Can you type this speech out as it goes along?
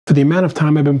For the amount of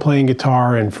time I've been playing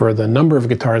guitar and for the number of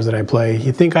guitars that I play,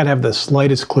 you'd think I'd have the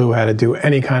slightest clue how to do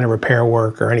any kind of repair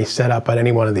work or any setup on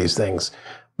any one of these things,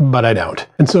 but I don't.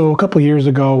 And so a couple years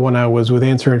ago when I was with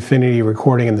Answer Infinity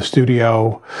recording in the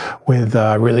studio with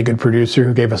a really good producer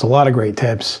who gave us a lot of great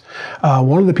tips,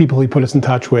 one of the people he put us in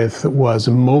touch with was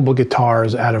Mobile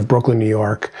Guitars out of Brooklyn, New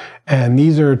York. And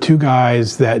these are two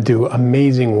guys that do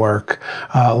amazing work.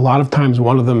 A lot of times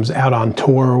one of them's out on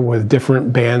tour with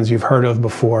different bands you've heard of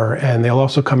before, and they'll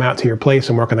also come out to your place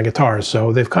and work on the guitars.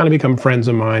 So they've kind of become friends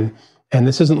of mine. And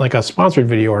this isn't like a sponsored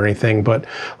video or anything, but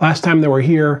last time they were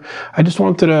here, I just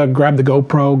wanted to grab the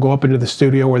GoPro, go up into the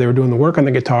studio where they were doing the work on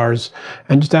the guitars,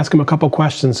 and just ask them a couple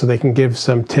questions so they can give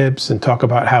some tips and talk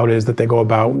about how it is that they go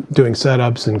about doing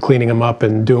setups and cleaning them up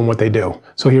and doing what they do.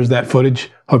 So here's that footage.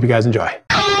 Hope you guys enjoy.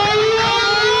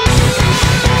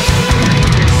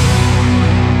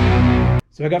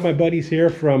 So I got my buddies here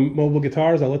from Mobile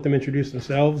Guitars. I'll let them introduce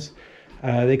themselves.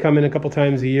 They come in a couple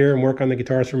times a year and work on the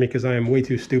guitars for me because I am way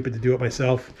too stupid to do it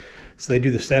myself. So they do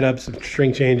the setups and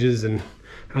string changes, and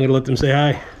I'm going to let them say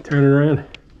hi. Turn it around.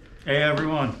 Hey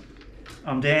everyone,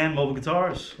 I'm Dan, Mobile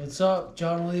Guitars. What's up?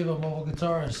 John Oliva, Mobile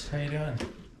Guitars. How you doing?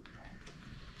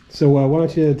 So why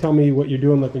don't you tell me what you're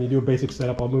doing like when you do a basic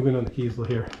setup. I'll move in on the keys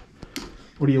here.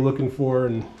 What are you looking for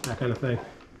and that kind of thing?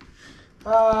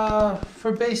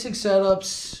 For basic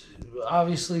setups,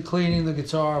 obviously cleaning the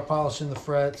guitar, polishing the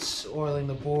frets, oiling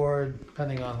the board,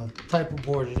 depending on the type of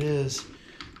board it is.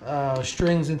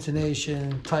 Strings,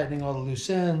 intonation, tightening all the loose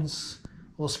ends.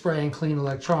 We'll spray and clean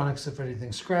electronics if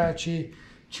anything's scratchy.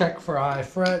 Check for high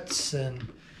frets and,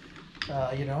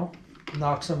 you know,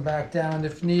 knock some back down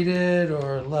if needed,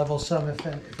 or level some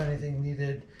if anything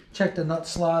needed. Check the nut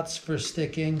slots for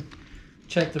sticking.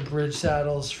 Check the bridge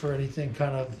saddles for anything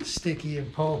kind of sticky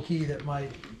and pokey that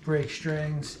might break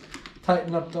strings.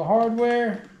 Tighten up the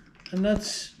hardware, and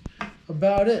that's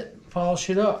about it. Polish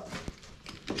it up.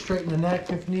 Straighten the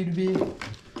neck if need to be.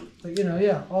 But you know,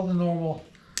 yeah, all the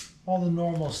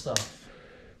normal stuff.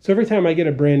 So every time I get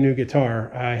a brand new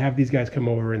guitar, I have these guys come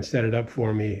over and set it up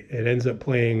for me. It ends up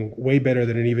playing way better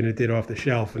than it did off the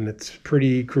shelf, and it's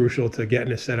pretty crucial to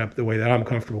getting it set up the way that I'm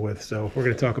comfortable with. So we're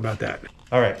going to talk about that.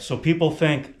 All right, so people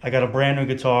think, I got a brand new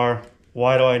guitar,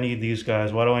 why do I need these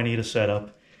guys? Why do I need a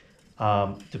setup?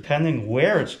 Depending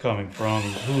where it's coming from,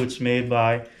 who it's made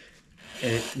by,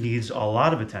 it needs a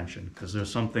lot of attention, because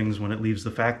there's some things when it leaves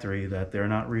the factory that they're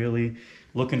not really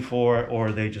looking for,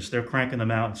 or they're cranking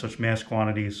them out in such mass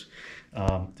quantities.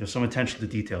 There's some attention to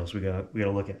details we gotta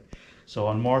look at. So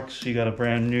on Mark's, you got a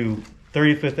brand new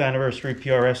 35th anniversary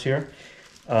PRS here,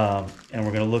 and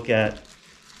we're gonna look at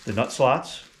the nut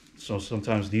slots. So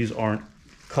sometimes these aren't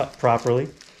cut properly.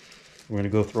 We're gonna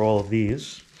go through all of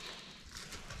these.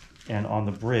 And on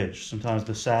the bridge, sometimes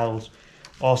the saddles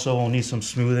also will need some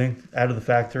smoothing out of the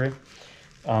factory.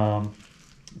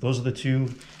 Those are the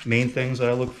two main things that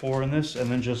I look for in this,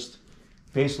 and then just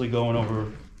basically going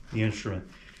over the instrument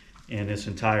in its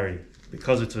entirety,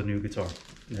 because it's a new guitar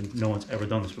and no one's ever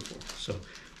done this before. So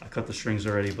I cut the strings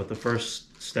already, but the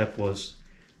first step was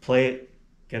play it,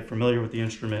 get familiar with the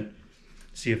instrument,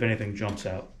 see if anything jumps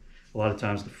out. A lot of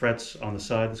times the frets on the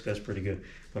side, this guy's pretty good,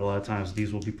 but a lot of times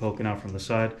these will be poking out from the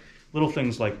side. Little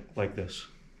things like this.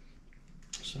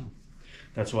 So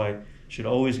that's why you should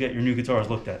always get your new guitars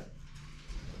looked at.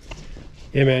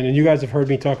 Yeah, man, and you guys have heard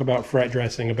me talk about fret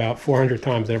dressing about 400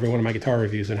 times in every one of my guitar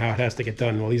reviews and how it has to get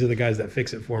done. Well, these are the guys that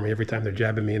fix it for me every time they're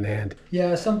jabbing me in the hand.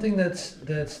 Yeah, something that's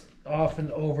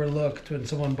often overlooked when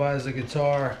someone buys a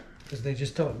guitar because they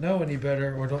just don't know any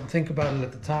better or don't think about it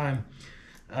at the time.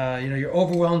 You know, you're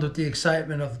overwhelmed with the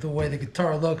excitement of the way the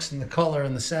guitar looks and the color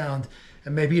and the sound,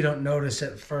 and maybe you don't notice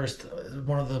at first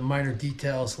one of the minor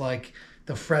details like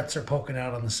the frets are poking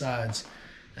out on the sides.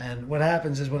 And what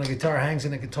happens is when a guitar hangs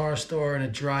in a guitar store and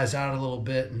it dries out a little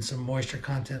bit and some moisture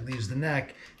content leaves the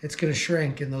neck, it's going to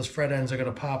shrink and those fret ends are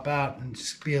going to pop out and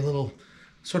just be a little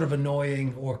sort of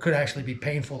annoying, or could actually be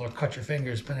painful or cut your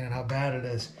fingers depending on how bad it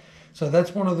is. So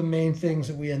that's one of the main things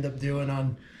that we end up doing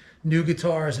on new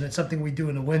guitars, and it's something we do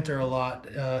in the winter a lot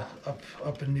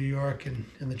up in New York and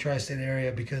in the tri-state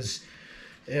area, because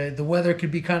the weather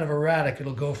could be kind of erratic.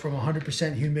 It'll go from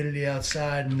 100% humidity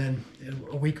outside, and then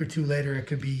a week or two later it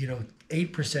could be, you know,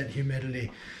 8%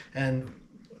 humidity. And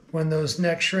when those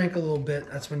necks shrink a little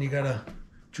bit, that's when you gotta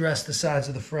dress the sides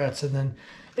of the frets. And then,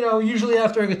 you know, usually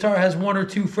after a guitar has 1 or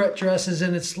 2 fret dresses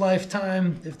in its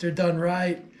lifetime, if they're done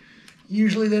right,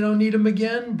 usually they don't need them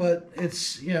again. But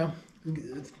it's, you know,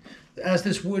 as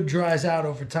this wood dries out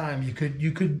over time, you could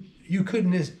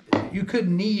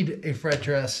need a fret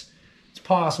dress. It's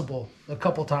possible a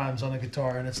couple times on a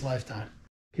guitar in its lifetime.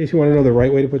 In case you want to know the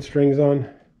right way to put strings on,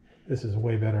 This is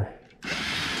way better.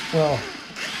 Well,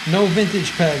 no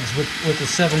vintage pegs with the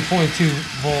 7.2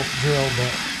 volt drill,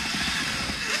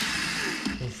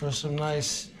 but for some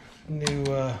nice new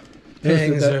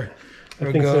pings or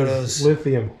Godos.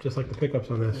 Lithium, just like the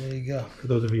pickups on this. There you go. For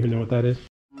those of you who know what that is.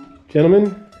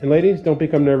 Gentlemen and ladies, don't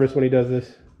become nervous when he does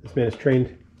this. This man is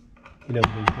trained. He knows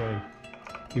what he's doing.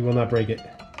 He will not break it.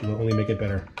 He will only make it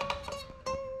better.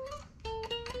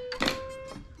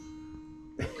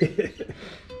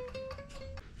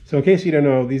 So in case you don't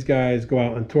know, these guys go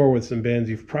out on tour with some bands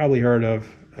you've probably heard of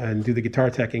and do the guitar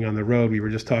teching on the road. We were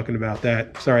just talking about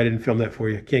that. Sorry I didn't film that for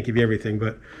you. Can't give you everything,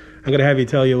 but I'm going to have you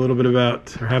tell you a little bit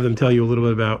about, or have them tell you a little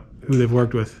bit about who they've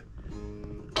worked with.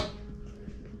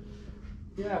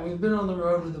 Yeah, we've been on the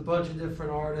road with a bunch of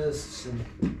different artists and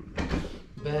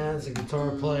bands and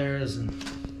guitar players and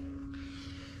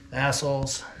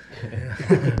assholes.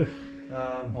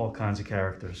 All kinds of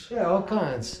characters. Yeah, all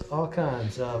kinds.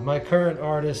 My current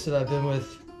artist that I've been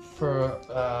with for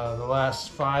the last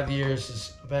 5 years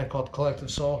is a band called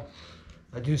Collective Soul.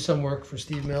 I do some work for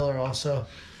Steve Miller also.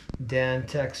 Dan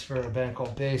techs for a band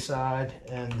called Bayside,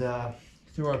 and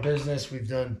through our business we've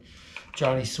done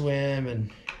Johnny Swim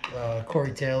and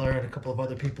Corey Taylor and a couple of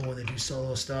other people when they do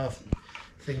solo stuff,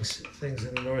 things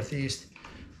in the Northeast.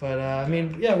 But I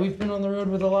mean, yeah, we've been on the road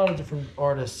with a lot of different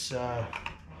artists.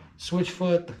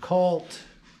 Switchfoot, The Cult,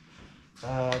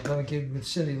 done a gig with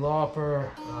Cyndi Lauper,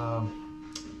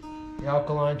 the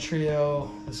Alkaline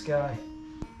Trio, this guy.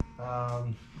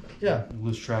 Yeah. You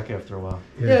lose track after a while.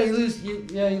 Yeah, you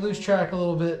lose track a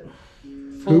little bit.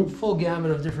 Full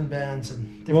gamut of different bands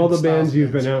and different Of all the bands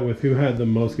you've bands. been out with, who had the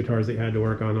most guitars that you had to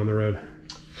work on the road?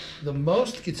 The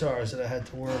most guitars that I had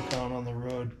to work on the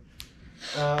road.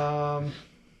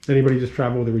 Anybody just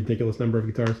travel with a ridiculous number of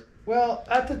guitars? Well,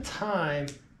 at the time,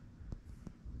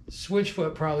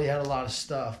 Switchfoot probably had a lot of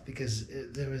stuff because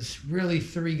there was really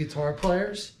 3 guitar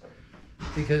players,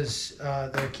 because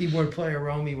their keyboard player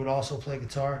Romy would also play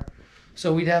guitar.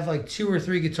 So we'd have like 2 or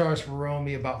 3 guitars for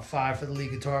Romy, about 5 for the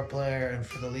lead guitar player, and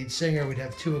for the lead singer we'd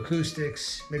have 2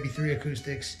 acoustics, maybe 3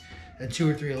 acoustics, and 2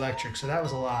 or 3 electrics. So that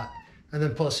was a lot. And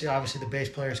then plus, obviously the bass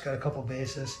player's got a couple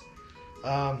basses.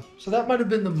 So that might have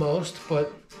been the most,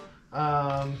 but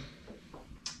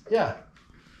yeah.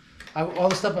 All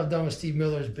the stuff I've done with Steve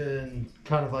Miller has been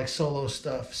kind of like solo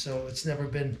stuff, so it's never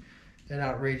been an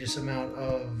outrageous amount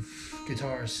of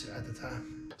guitars at the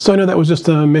time. So I know that was just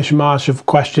a mishmash of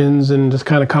questions and just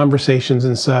kind of conversations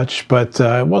and such, but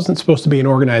it wasn't supposed to be an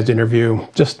organized interview,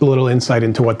 just a little insight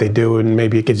into what they do, and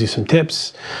maybe it gives you some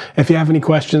tips. If you have any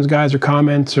questions, guys, or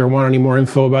comments, or want any more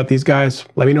info about these guys,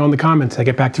 let me know in the comments. I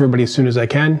get back to everybody as soon as I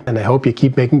can, and I hope you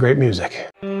keep making great music.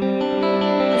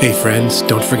 Hey friends,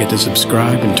 don't forget to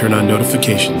subscribe and turn on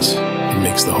notifications. It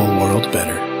makes the whole world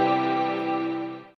better.